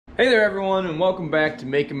Hey there everyone, and welcome back to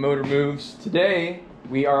Makin Motor Moves. Today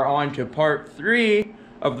we are on to part 3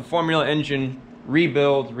 of the Formula engine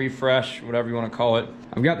rebuild, refresh, whatever you want to call it.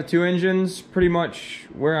 I've got the two engines pretty much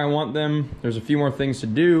where I want them. There's a few more things to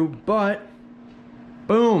do, but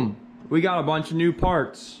boom, we got a bunch of new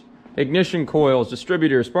parts. Ignition coils,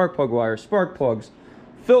 distributors, spark plug wires, spark plugs,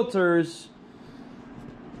 filters.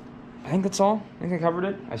 I think that's all. I think I covered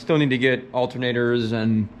it. I still need to get alternators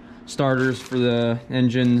and starters for the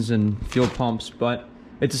engines and fuel pumps, but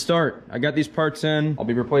it's a start. I got these parts in. I'll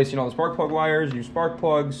be replacing all the spark plug wires, new spark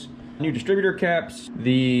plugs, new distributor caps.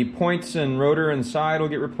 The points and rotor inside will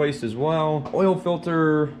get replaced as well. Oil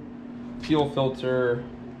filter, fuel filter.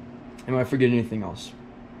 Am I forgetting anything else?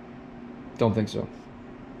 Don't think so.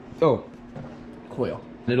 Oh, coil.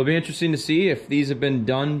 It'll be interesting to see if these have been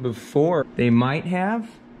done before. They might have.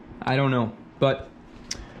 I don't know, but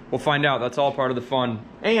we'll find out. That's all part of the fun.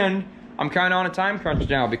 And I'm kind of on a time crunch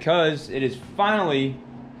now because it is finally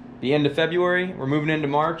the end of February. We're moving into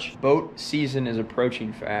March. Boat season is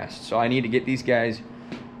approaching fast. So I need to get these guys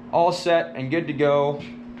all set and good to go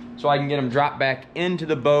so I can get them dropped back into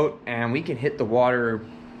the boat and we can hit the water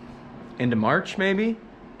into March maybe?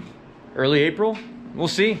 Early April? We'll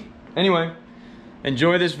see. Anyway,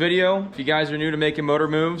 enjoy this video. If you guys are new to Makin Motor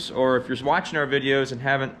Moves, or if you're watching our videos and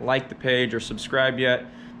haven't liked the page or subscribed yet,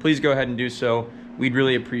 please go ahead and do so. We'd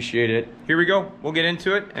really appreciate it. Here we go. We'll get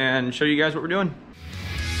into it and show you guys what we're doing.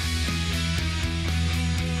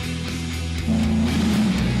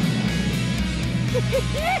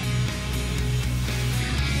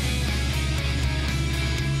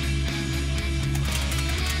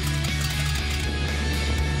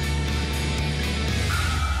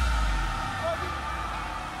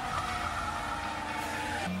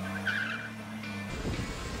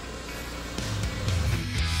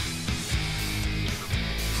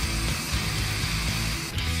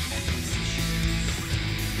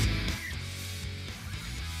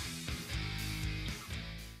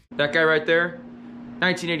 That guy right there,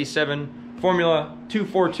 1987 Formula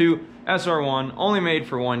 242 SR1, only made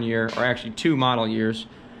for 1 year, or actually 2 model years.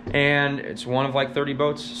 And it's one of like 30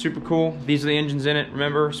 boats, super cool. These are the engines in it,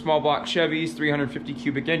 remember, small block Chevys, 350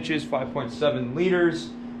 cubic inches, 5.7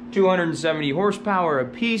 liters, 270 horsepower a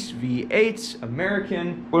piece, V8s,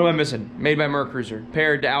 American. What am I missing? Made by Mercruiser,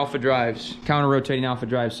 paired to alpha drives, counter-rotating alpha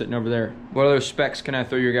drives sitting over there. What other specs can I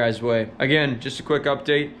throw your guys' way? Again, just a quick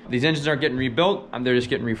update. These engines aren't getting rebuilt, they're just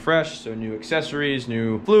getting refreshed, so new accessories,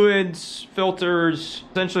 new fluids, filters,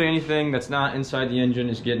 essentially anything that's not inside the engine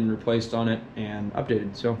is getting replaced on it and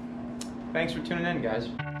updated. So, thanks for tuning in, guys.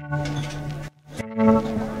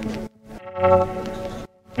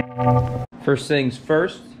 First things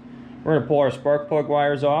first, we're gonna pull our spark plug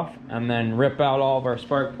wires off and then rip out all of our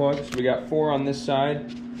spark plugs. We got 4 on this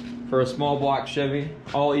side for a small block Chevy,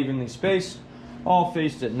 all evenly spaced, all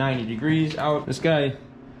faced at 90 degrees out. This guy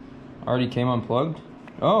already came unplugged.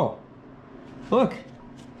 Oh, look,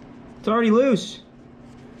 it's already loose.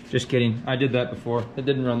 Just kidding, I did that before. It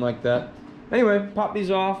didn't run like that. Anyway, pop these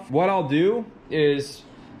off. What I'll do is,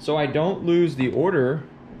 so I don't lose the order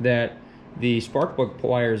that the spark plug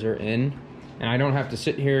wires are in, and I don't have to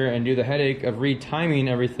sit here and do the headache of retiming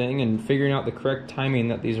everything and figuring out the correct timing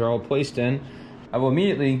that these are all placed in, I will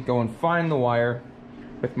immediately go and find the wire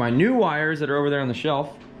with my new wires that are over there on the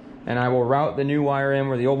shelf, and I will route the new wire in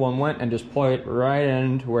where the old one went and just plug it right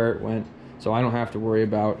into where it went, so I don't have to worry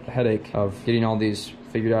about the headache of getting all these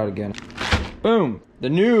figured out again. Boom! The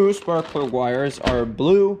new spark plug wires are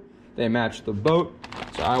blue. They match the boat,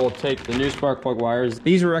 so I will take the new spark plug wires.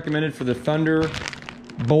 These are recommended for the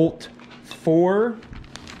Thunderbolt 4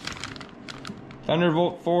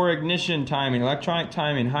 ignition timing, electronic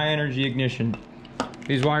timing, high energy ignition.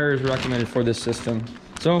 These wires are recommended for this system.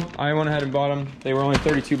 So I went ahead and bought them. They were only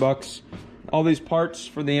 32 bucks. All these parts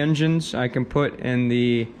for the engines I can put in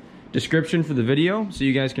the description for the video so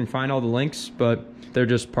you guys can find all the links, but they're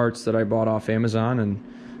just parts that I bought off Amazon,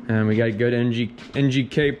 and we got good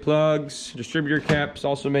NGK plugs, distributor caps,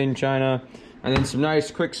 also made in China, and then some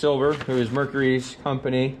nice Quicksilver, who is Mercury's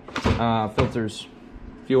company, filters,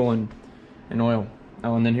 fuel and oil.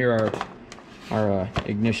 Oh, and then here are our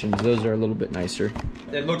ignitions. Those are a little bit nicer.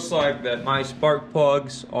 It looks like that my spark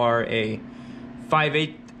plugs are a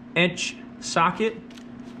 5/8 inch socket.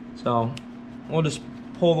 So we'll just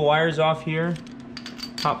pull the wires off here,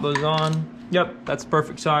 pop those on. Yep, that's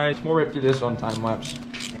perfect size. We'll rip through this on time lapse.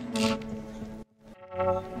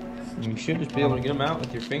 You should just be able to get them out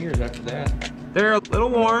with your fingers after that. They're a little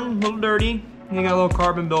worn, a little dirty. You got a little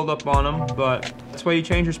carbon buildup on them, but that's why you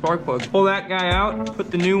change your spark plug. Pull that guy out, put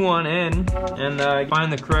the new one in, and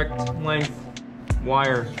find the correct length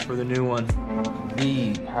wire for the new one.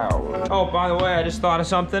 The power. Oh, by the way, I just thought of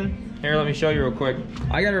something. Here, let me show you real quick.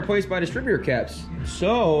 I gotta replace my distributor caps.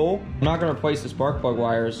 So, I'm not gonna replace the spark plug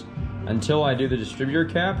wires until I do the distributor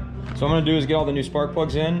cap. So what I'm gonna do is get all the new spark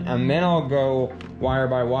plugs in, and then I'll go wire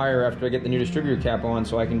by wire after I get the new distributor cap on,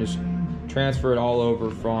 so I can just transfer it all over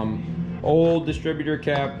from old distributor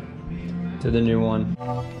cap to the new one.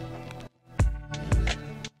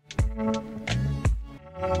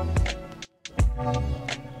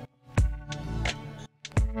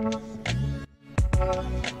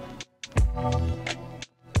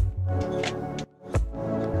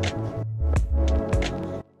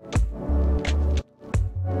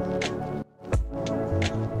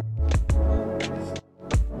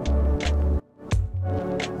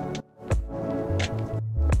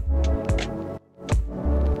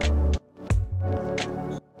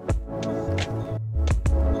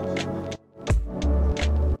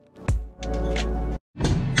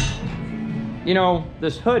 You know,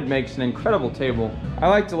 this hood makes an incredible table. I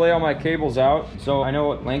like to lay all my cables out so I know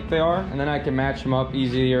what length they are, and then I can match them up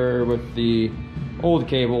easier with the old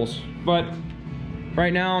cables. But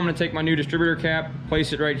right now I'm gonna take my new distributor cap,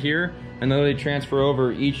 place it right here, and literally transfer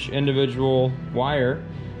over each individual wire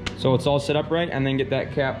so it's all set up right, and then get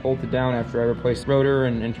that cap bolted down after I replace the rotor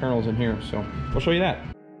and internals in here. So we'll show you that.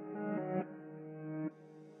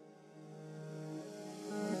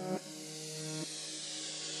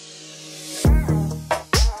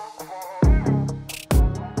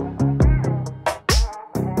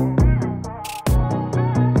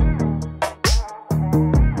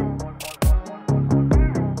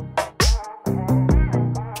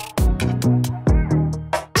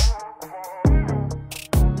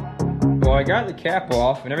 I got the cap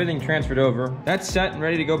off and everything transferred over. That's set and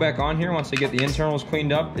ready to go back on here once I get the internals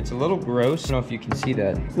cleaned up. It's a little gross. I don't know if you can see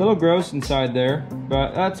that. It's a little gross inside there,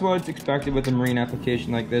 but that's what's expected with a marine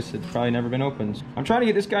application like this. It's probably never been opened. I'm trying to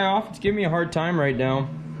get this guy off. It's giving me a hard time right now.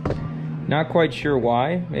 Not quite sure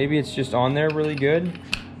why. Maybe it's just on there really good.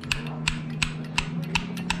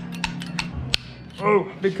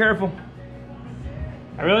 Oh, be careful.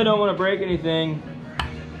 I really don't want to break anything.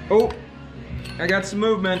 Oh, I got some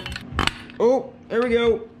movement. Oh, there we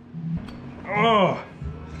go. Oh,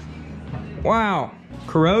 wow.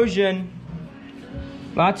 Corrosion.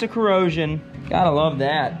 Lots of corrosion. Gotta love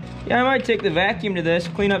that. Yeah, I might take the vacuum to this,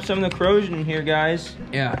 clean up some of the corrosion in here, guys.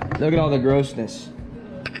 Yeah, look at all the grossness.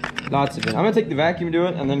 Lots of it. I'm gonna take the vacuum to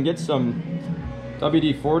it and then get some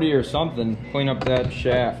WD-40 or something, clean up that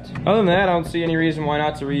shaft. Other than that, I don't see any reason why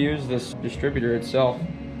not to reuse this distributor itself.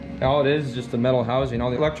 All it is just a metal housing. All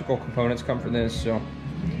the electrical components come from this, so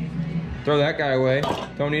throw that guy away.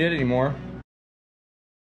 Don't need it anymore.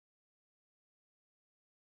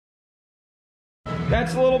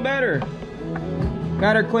 That's a little better.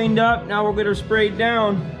 Got her cleaned up. Now we'll get her sprayed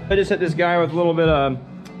down. I just hit this guy with a little bit of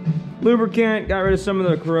lubricant, got rid of some of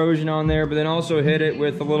the corrosion on there, but then also hit it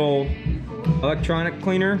with a little electronic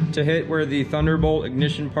cleaner to hit where the Thunderbolt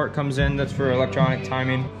ignition part comes in. That's for electronic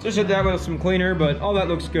timing. Just hit that with some cleaner, but all that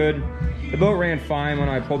looks good. The boat ran fine when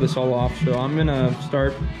I pulled this all off, so I'm gonna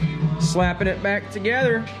start slapping it back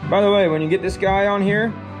together. By the way, when you get this guy on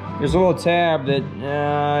here, there's a little tab that,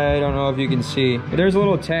 I don't know if you can see, but there's a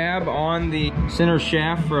little tab on the center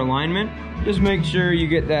shaft for alignment. Just make sure you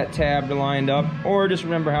get that tab lined up, or just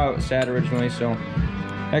remember how it sat originally. So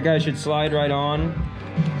that guy should slide right on,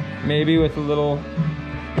 maybe with a little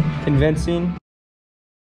convincing.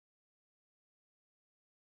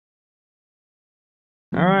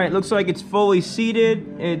 All right, looks like it's fully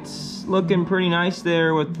seated. It's looking pretty nice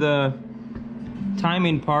there with the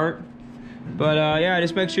timing part. But yeah,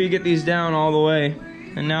 just make sure you get these down all the way.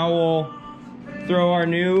 And now we'll throw our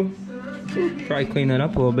new, probably clean that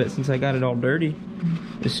up a little bit since I got it all dirty.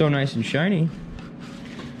 It's so nice and shiny.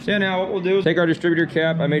 So yeah, now what we'll do is take our distributor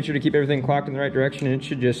cap. I made sure to keep everything clocked in the right direction, and it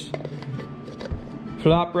should just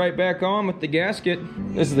flop right back on with the gasket.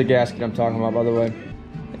 This is the gasket I'm talking about, by the way.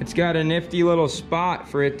 It's got a nifty little spot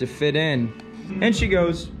for it to fit in. And she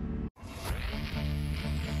goes.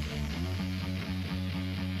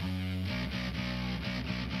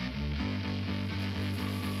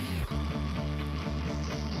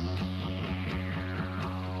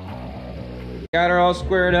 Got her all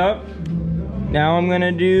squared up. Now I'm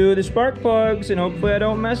gonna do the spark plugs and hopefully I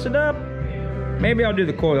don't mess it up. Maybe I'll do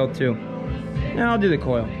the coil too. No, I'll do the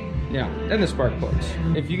coil. Yeah, and the spark plugs.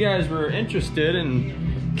 If you guys were interested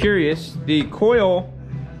and curious, the coil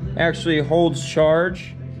actually holds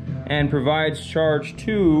charge and provides charge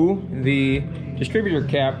to the distributor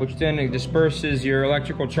cap, which then disperses your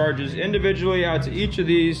electrical charges individually out to each of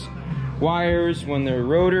these wires when the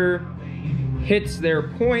rotor hits their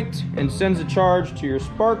point and sends a charge to your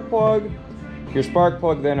spark plug. Your spark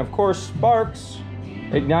plug then of course sparks,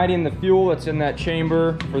 igniting the fuel that's in that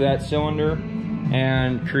chamber for that cylinder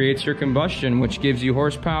and creates your combustion, which gives you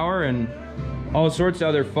horsepower and all sorts of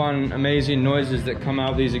other fun, amazing noises that come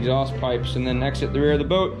out of these exhaust pipes and then exit the rear of the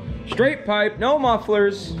boat. Straight pipe, no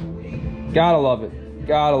mufflers. Gotta love it.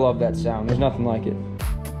 Gotta love that sound. There's nothing like it.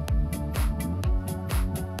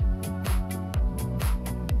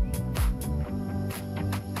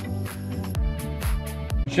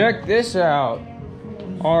 Check this out.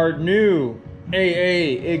 Our new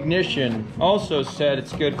AA ignition also said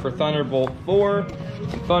it's good for Thunderbolt 4,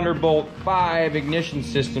 Thunderbolt 5 ignition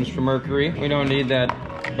systems for Mercury. We don't need that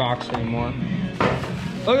box anymore.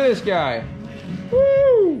 Look at this guy.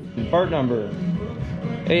 Woo! Part number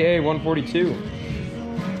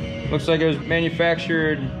AA142. Looks like it was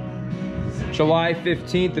manufactured July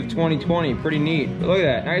 15th of 2020. Pretty neat. But look at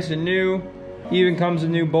that, nice and new. Even comes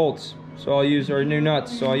with new bolts. So I'll use, or new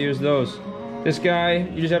nuts, so I'll use those. This guy,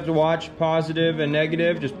 you just have to watch positive and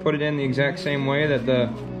negative. Just put it in the exact same way that the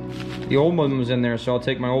old one was in there. So I'll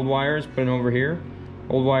take my old wires, put them over here,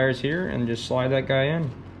 old wires here, and just slide that guy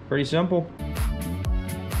in. Pretty simple.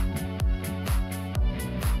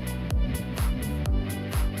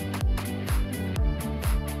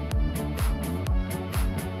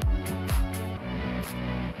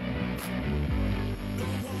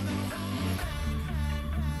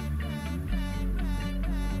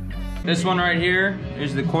 This one right here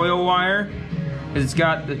is the coil wire, because it's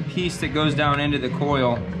got the piece that goes down into the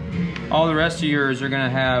coil. All the rest of yours are gonna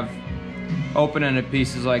have open-ended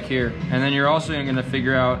pieces like here. And then you're also gonna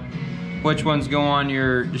figure out which ones go on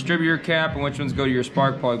your distributor cap and which ones go to your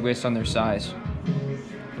spark plug based on their size.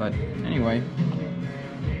 But anyway,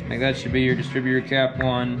 like that should be your distributor cap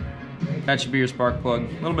one. That should be your spark plug,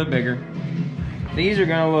 a little bit bigger. These are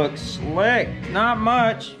gonna look slick, not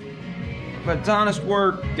much. But it's honest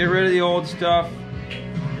work. Get rid of the old stuff.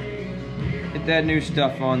 Get that new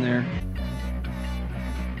stuff on there.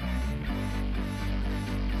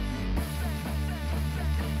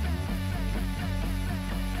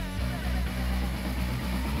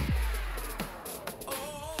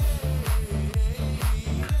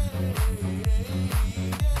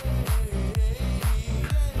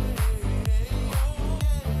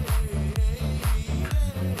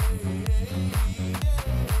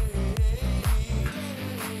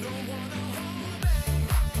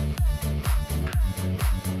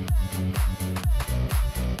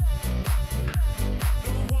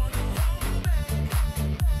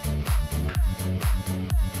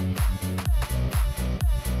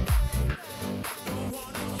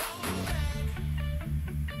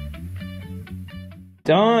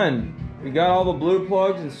 Done. We got all the blue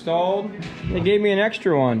plugs installed. They gave me an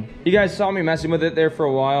extra one. You guys saw me messing with it there for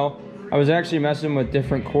a while. I was actually messing with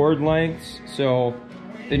different cord lengths. So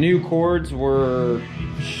the new cords were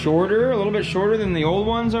shorter, a little bit shorter than the old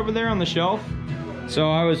ones over there on the shelf.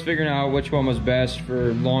 So I was figuring out which one was best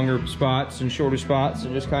for longer spots and shorter spots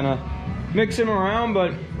and just kind of mix them around,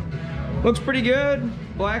 but looks pretty good.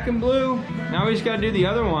 Black and blue. Now we just got to do the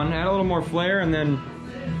other one, add a little more flare, and then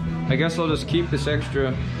I guess I'll just keep this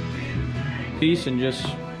extra piece and just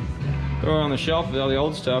throw it on the shelf with all the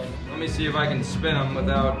old stuff. Let me see if I can spin them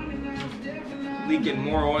without leaking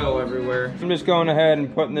more oil everywhere. I'm just going ahead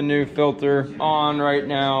and putting the new filter on right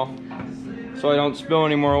now so I don't spill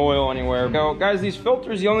any more oil anywhere. Now, guys, these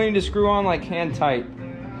filters you only need to screw on like hand tight.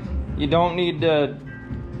 You don't need to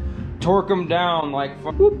torque them down like,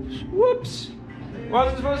 whoops, whoops.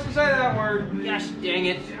 Wasn't supposed to say that word. Gosh dang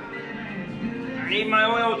it. I need my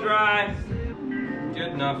oil dry. Good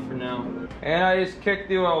enough for now. And I just kicked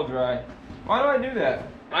the oil dry. Why do I do that?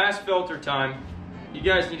 Last filter time. You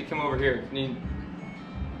guys need to come over here.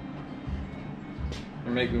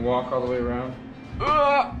 Or make me walk all the way around.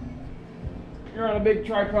 Ugh! You're on a big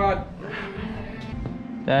tripod.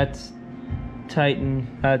 That's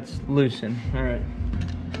tighten. That's loosen. All right.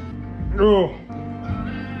 Oh.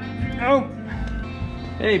 Oh.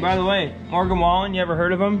 Hey, by the way, Morgan Wallen. You ever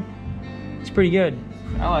heard of him? It's pretty good.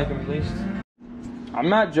 I like him at least. I'm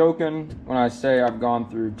not joking when I say I've gone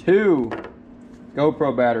through 2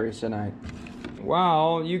 GoPro batteries tonight.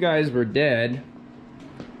 While you guys were dead,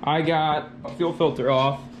 I got a fuel filter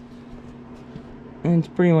off. And it's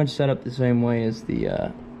pretty much set up the same way as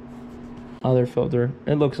the other filter.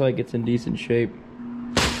 It looks like it's in decent shape.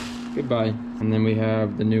 Goodbye. And then we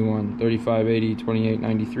have the new one, 3580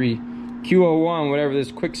 2893 Q01, whatever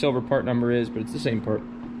this Quicksilver part number is, but it's the same part.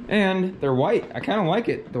 And they're white. I kind of like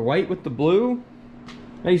it. The white with the blue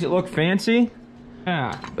makes it look fancy.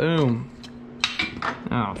 Ah, boom.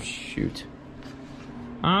 Oh, shoot.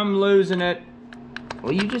 I'm losing it.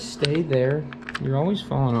 Will you just stay there? You're always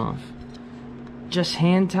falling off. Just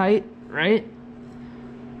hand tight, right?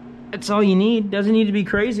 That's all you need. Doesn't need to be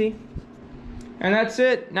crazy. And that's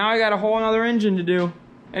it. Now I got a whole nother engine to do.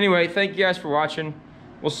 Anyway, thank you guys for watching.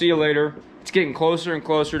 We'll see you later. It's getting closer and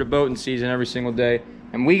closer to boating season every single day,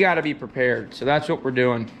 and we got to be prepared. So that's what we're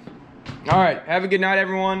doing. All right, have a good night,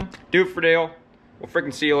 everyone. Do it for Dale. We'll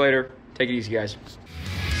freaking see you later. Take it easy, guys.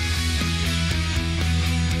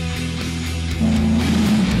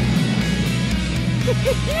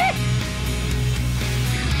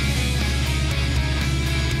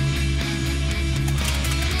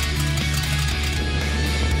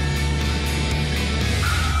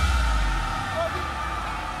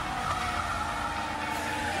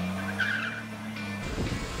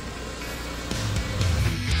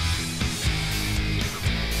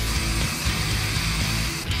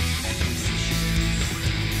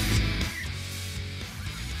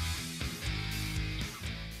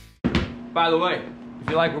 By the way, if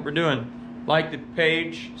you like what we're doing, like the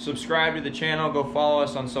page, subscribe to the channel, go follow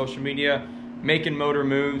us on social media, Makin Motor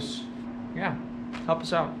Moves. Yeah, help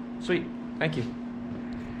us out. Sweet. Thank you.